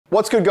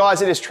What's good,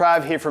 guys? It is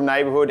Trav here from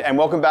Neighbourhood, and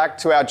welcome back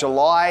to our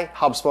July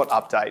HubSpot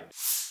update.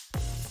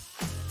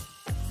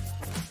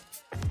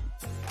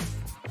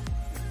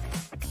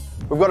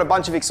 We've got a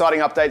bunch of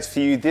exciting updates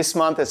for you this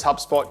month as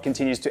HubSpot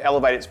continues to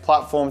elevate its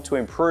platform to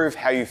improve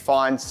how you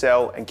find,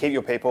 sell, and keep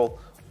your people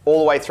all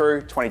the way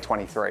through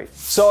 2023.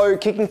 So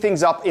kicking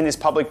things up in this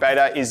public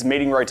beta is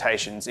meeting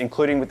rotations,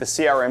 including with the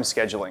CRM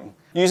scheduling.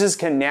 Users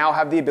can now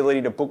have the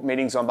ability to book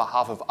meetings on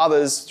behalf of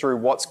others through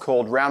what's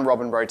called round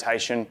robin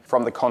rotation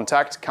from the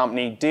contact,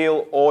 company,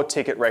 deal, or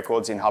ticket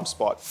records in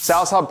HubSpot.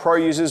 Sales Hub Pro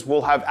users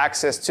will have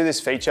access to this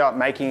feature,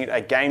 making it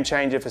a game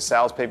changer for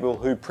salespeople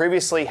who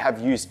previously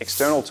have used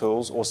external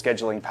tools or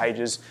scheduling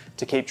pages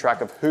to keep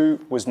track of who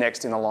was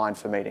next in the line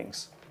for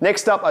meetings.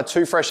 Next up are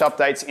two fresh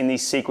updates in the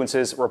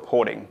sequences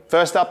reporting.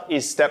 First up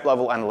is step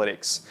level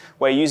analytics,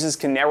 where users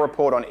can now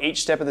report on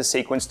each step of the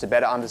sequence to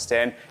better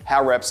understand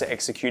how reps are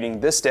executing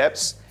the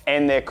steps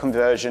and their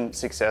conversion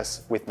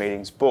success with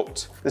meetings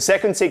booked. The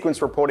second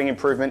sequence reporting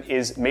improvement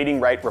is meeting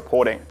rate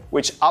reporting,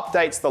 which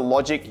updates the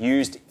logic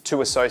used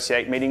to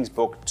associate meetings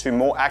booked to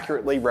more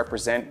accurately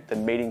represent the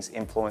meetings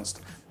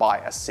influenced by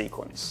a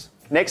sequence.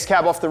 Next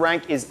cab off the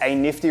rank is a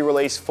nifty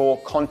release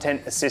for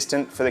Content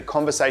Assistant for the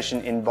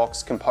conversation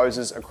inbox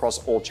composers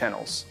across all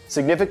channels.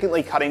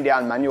 Significantly cutting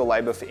down manual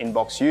labor for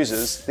inbox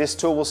users, this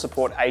tool will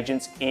support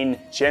agents in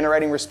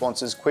generating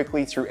responses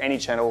quickly through any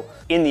channel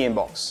in the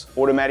inbox,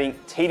 automating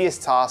tedious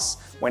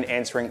tasks when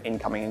answering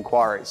incoming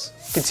inquiries.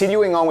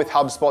 Continuing on with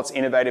HubSpot's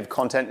innovative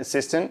Content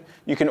Assistant,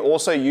 you can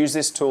also use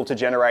this tool to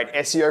generate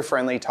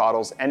SEO-friendly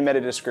titles and meta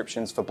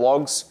descriptions for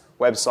blogs,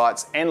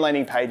 websites, and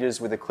landing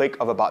pages with a click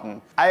of a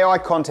button. AI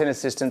Content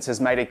Assistant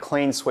has made a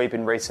clean sweep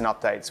in recent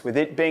updates, with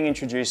it being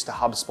introduced to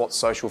HubSpot's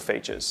social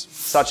features,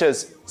 such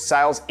as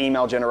sales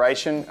email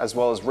generation, as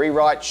well as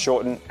rewrite,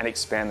 shorten, and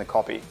expand the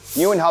copy.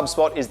 New in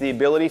HubSpot is the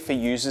ability for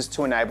users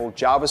to enable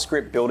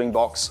JavaScript building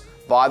blocks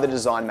via the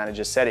Design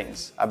Manager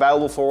settings,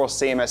 available for all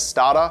CMS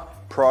Starter,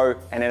 Pro,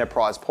 and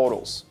Enterprise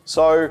portals.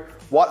 So,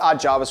 what are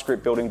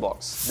JavaScript building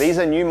blocks? These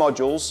are new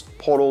modules,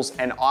 portals,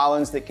 and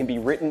islands that can be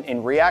written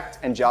in React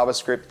and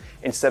JavaScript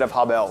instead of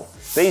Hub-L.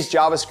 These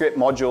JavaScript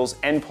modules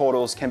and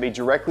portals can be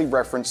directly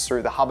referenced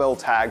through the Hub-L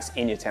tags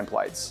in your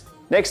templates.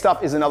 Next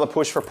up is another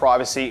push for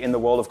privacy in the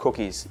world of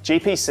cookies.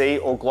 GPC,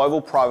 or Global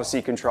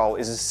Privacy Control,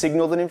 is a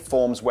signal that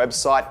informs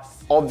website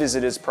of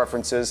visitors'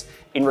 preferences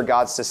in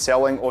regards to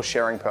selling or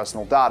sharing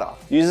personal data.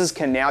 Users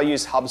can now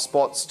use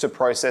HubSpots to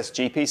process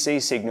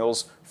GPC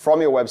signals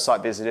from your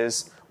website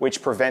visitors,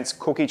 which prevents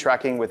cookie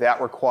tracking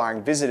without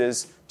requiring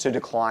visitors to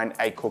decline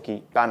a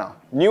cookie banner.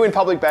 New in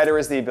public beta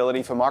is the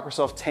ability for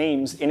Microsoft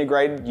Teams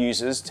integrated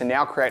users to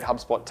now create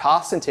HubSpot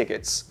tasks and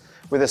tickets,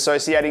 with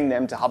associating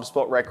them to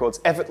HubSpot records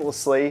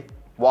effortlessly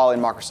while in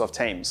Microsoft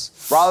Teams.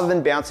 Rather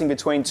than bouncing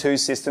between two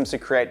systems to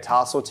create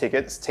tasks or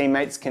tickets,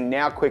 teammates can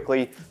now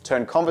quickly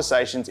turn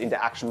conversations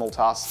into actionable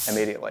tasks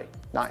immediately.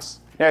 Nice.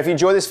 Now, if you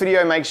enjoyed this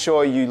video, make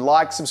sure you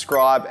like,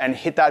 subscribe, and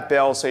hit that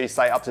bell so you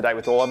stay up to date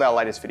with all of our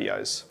latest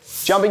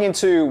videos. Jumping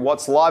into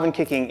what's live and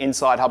kicking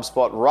inside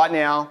HubSpot right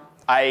now,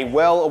 a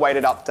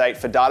well-awaited update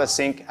for Data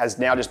Sync has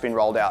now just been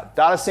rolled out.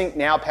 Data Sync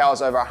now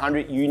powers over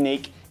 100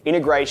 unique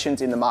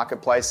integrations in the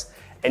marketplace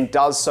and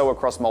does so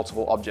across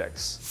multiple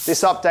objects.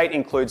 This update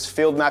includes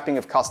field mapping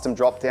of custom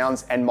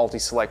dropdowns and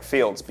multi-select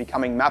fields,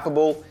 becoming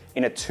mappable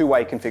in a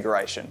two-way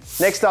configuration.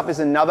 Next up is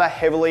another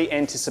heavily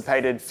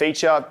anticipated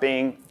feature,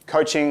 being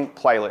coaching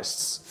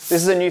playlists.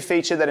 This is a new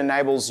feature that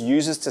enables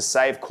users to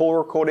save call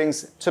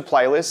recordings to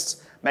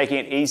playlists, making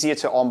it easier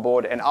to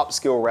onboard and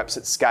upskill reps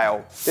at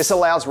scale. This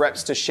allows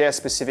reps to share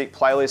specific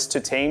playlists to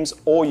teams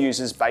or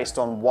users based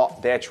on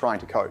what they're trying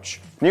to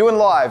coach. New and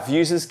live,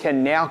 users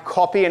can now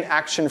copy an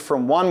action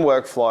from one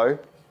workflow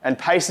and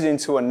paste it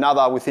into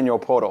another within your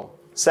portal,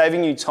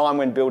 saving you time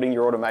when building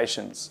your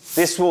automations.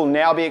 This will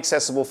now be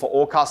accessible for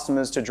all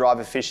customers to drive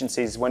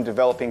efficiencies when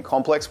developing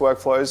complex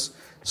workflows,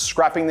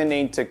 scrapping the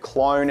need to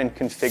clone and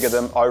configure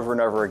them over and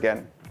over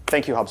again.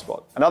 Thank you,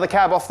 HubSpot. Another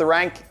cab off the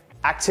rank.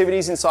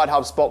 Activities inside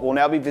HubSpot will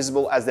now be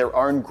visible as their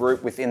own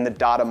group within the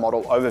data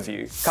model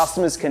overview.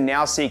 Customers can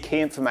now see key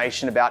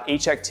information about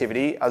each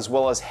activity, as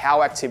well as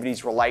how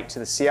activities relate to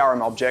the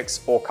CRM objects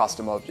or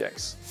custom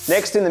objects.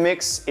 Next in the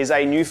mix is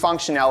a new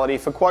functionality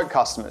for quote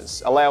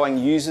customers, allowing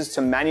users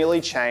to manually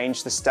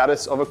change the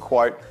status of a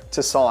quote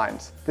to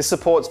signed. This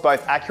supports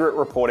both accurate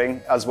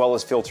reporting as well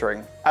as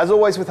filtering. As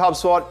always with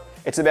HubSpot,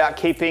 it's about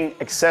keeping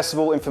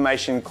accessible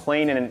information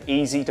clean in an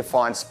easy to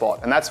find spot.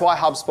 And that's why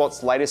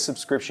HubSpot's latest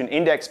subscription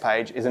index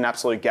page is an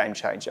absolute game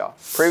changer.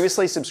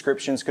 Previously,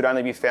 subscriptions could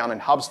only be found in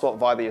HubSpot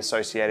via the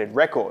associated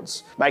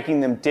records, making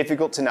them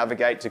difficult to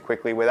navigate to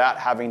quickly without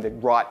having the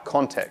right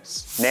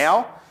context.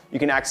 Now, you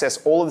can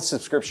access all of the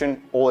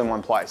subscription all in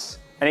one place.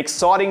 An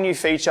exciting new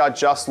feature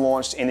just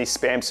launched in the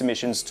spam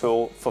submissions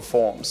tool for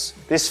forms.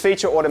 This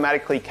feature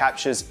automatically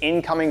captures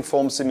incoming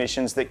form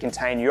submissions that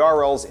contain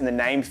URLs in the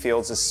name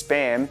fields as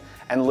spam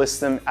and lists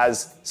them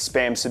as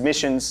spam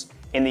submissions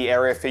in the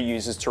area for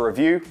users to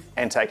review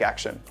and take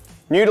action.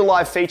 New to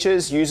live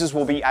features, users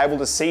will be able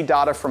to see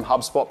data from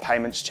HubSpot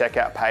Payments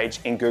checkout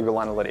page in Google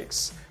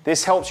Analytics,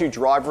 This helps you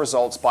drive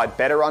results by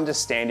better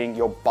understanding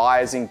your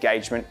buyer's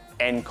engagement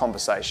and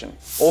conversation.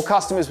 All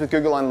customers with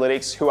Google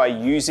Analytics who are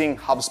using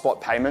HubSpot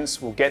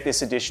payments will get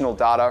this additional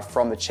data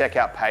from the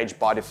checkout page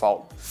by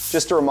default.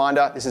 Just a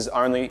reminder, this is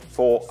only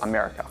for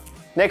America.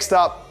 Next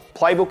up,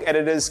 playbook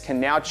editors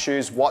can now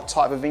choose what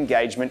type of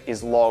engagement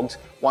is logged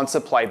once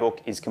a playbook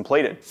is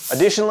completed.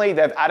 Additionally,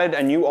 they've added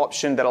a new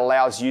option that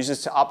allows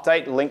users to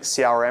update linked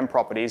CRM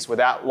properties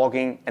without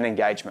logging an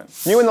engagement.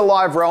 New in the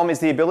live realm is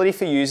the ability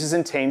for users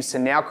and teams to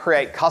now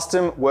create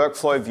custom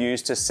workflow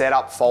views to set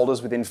up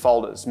folders within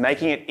folders,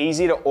 making it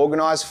easy to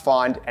organize,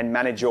 find, and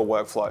manage your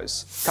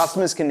workflows.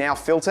 Customers can now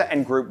filter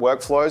and group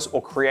workflows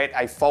or create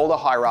a folder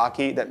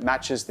hierarchy that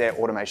matches their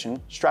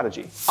automation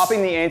strategy.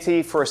 Upping the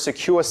ante for a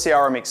secure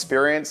CRM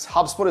experience,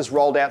 HubSpot has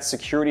rolled out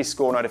security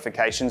score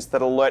notifications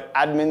that alert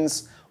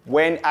admins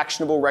when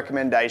actionable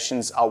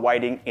recommendations are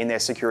waiting in their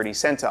security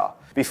center.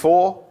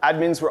 Before,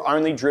 admins were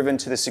only driven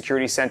to the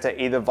security center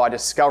either by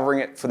discovering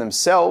it for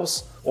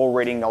themselves or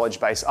reading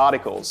knowledge-based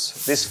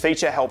articles. This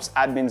feature helps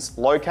admins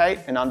locate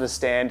and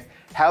understand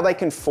how they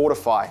can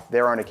fortify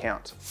their own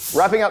account.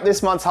 Wrapping up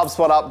this month's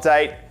HubSpot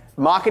update,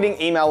 marketing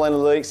email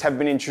analytics have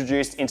been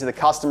introduced into the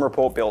custom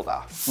report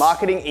builder.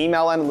 Marketing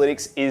email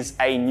analytics is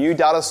a new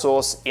data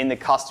source in the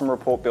custom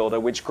report builder,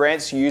 which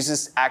grants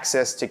users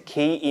access to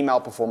key email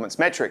performance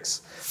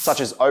metrics, such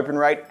as open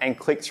rate and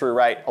click-through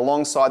rate,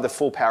 alongside the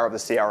full power of the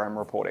CRM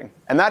reporting.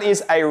 And that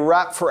is a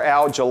wrap for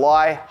our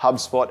July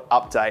HubSpot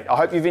update. I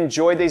hope you've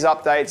enjoyed these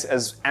updates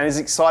and as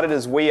excited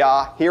as we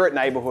are here at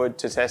Neighbourhood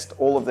to test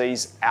all of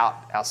these out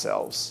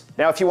ourselves.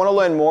 Now, if you want to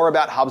learn more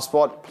about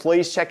HubSpot,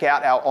 please check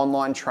out our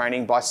online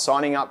training by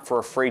signing up for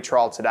a free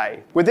trial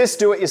today. With this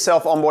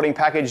do-it-yourself onboarding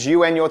package,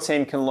 you and your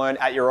team can learn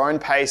at your own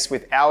pace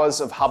with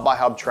hours of Hub by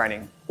Hub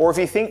training. Or if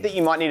you think that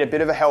you might need a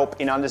bit of help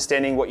in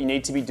understanding what you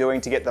need to be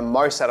doing to get the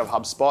most out of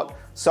HubSpot,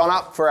 sign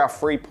up for our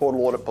free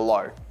portal audit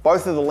below.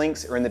 Both of the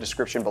links are in the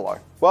description below.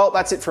 Well,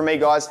 that's it from me,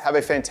 guys. Have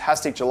a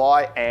fantastic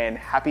July and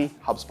happy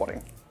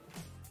HubSpotting.